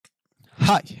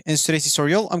Hi, in today's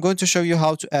tutorial, I'm going to show you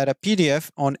how to add a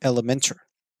PDF on Elementor.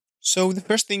 So the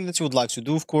first thing that you would like to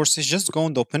do, of course, is just go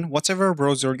and open whatever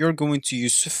browser you're going to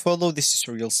use to follow this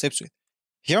tutorial steps with.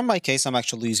 Here in my case, I'm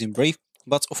actually using Brave,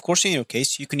 but of course, in your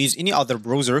case, you can use any other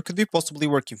browser it could be possibly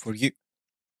working for you.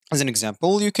 As an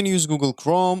example, you can use Google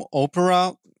Chrome,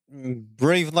 Opera,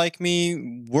 Brave like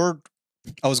me, Word.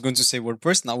 I was going to say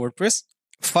WordPress, not WordPress.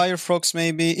 Firefox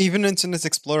maybe, even Internet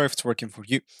Explorer if it's working for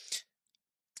you.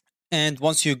 And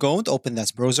once you go and open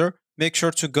that browser, make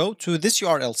sure to go to this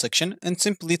URL section and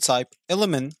simply type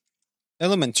elementor.com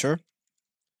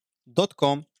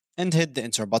and hit the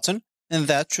enter button. And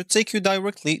that should take you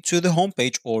directly to the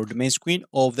homepage or the main screen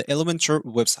of the Elementor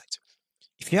website.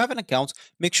 If you have an account,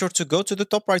 make sure to go to the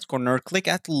top right corner, click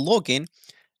at login,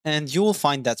 and you will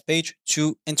find that page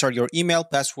to enter your email,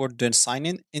 password, then sign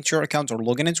in into your account or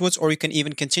log in into it, or you can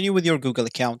even continue with your Google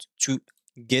account to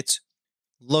get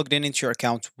logged in into your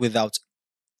account without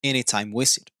any time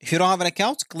wasted. If you don't have an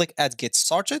account, click at get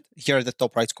started here at the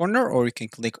top right corner, or you can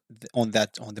click on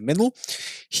that on the middle.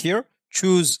 Here,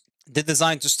 choose the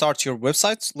design to start your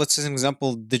website. Let's say, an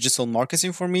example, digital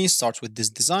marketing for me, start with this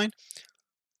design.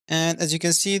 And as you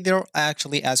can see, they'll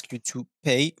actually ask you to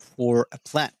pay for a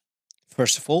plan,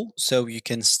 first of all, so you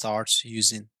can start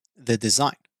using the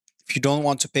design. If you don't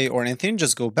want to pay or anything,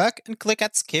 just go back and click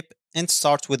at skip and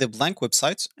start with a blank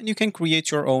website, and you can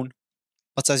create your own.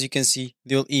 But as you can see,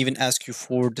 they'll even ask you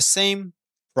for the same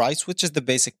price, which is the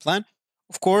basic plan.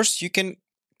 Of course, you can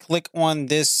click on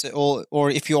this, or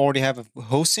if you already have a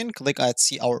hosting, click at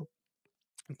see our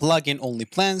plugin only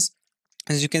plans.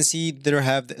 As you can see, there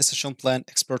have the essential plan,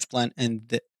 expert plan, and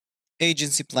the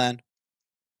agency plan.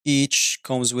 Each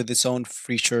comes with its own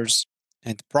features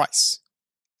and price.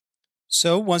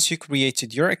 So once you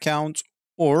created your account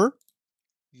or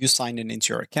you sign in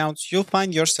into your account, you'll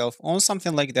find yourself on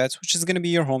something like that, which is going to be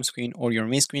your home screen or your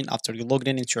main screen after you logged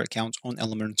in into your account on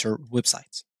Elementor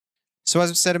website. So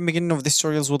as I said at the beginning of this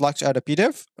tutorial, we would like to add a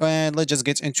PDF, and let's just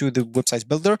get into the website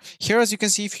builder. Here, as you can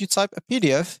see, if you type a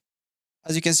PDF,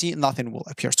 as you can see, nothing will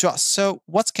appear to us. So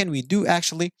what can we do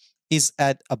actually is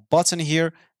add a button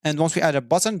here. And once we add a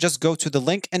button, just go to the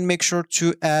link and make sure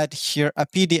to add here a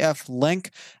PDF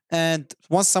link. And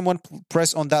once someone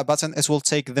press on that button, it will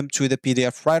take them to the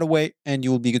PDF right away and you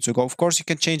will be good to go. Of course, you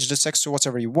can change the text to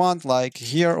whatever you want, like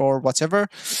here or whatever.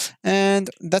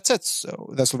 And that's it.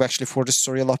 So that's all actually for this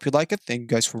tutorial. I hope you like it. Thank you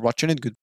guys for watching it. Good.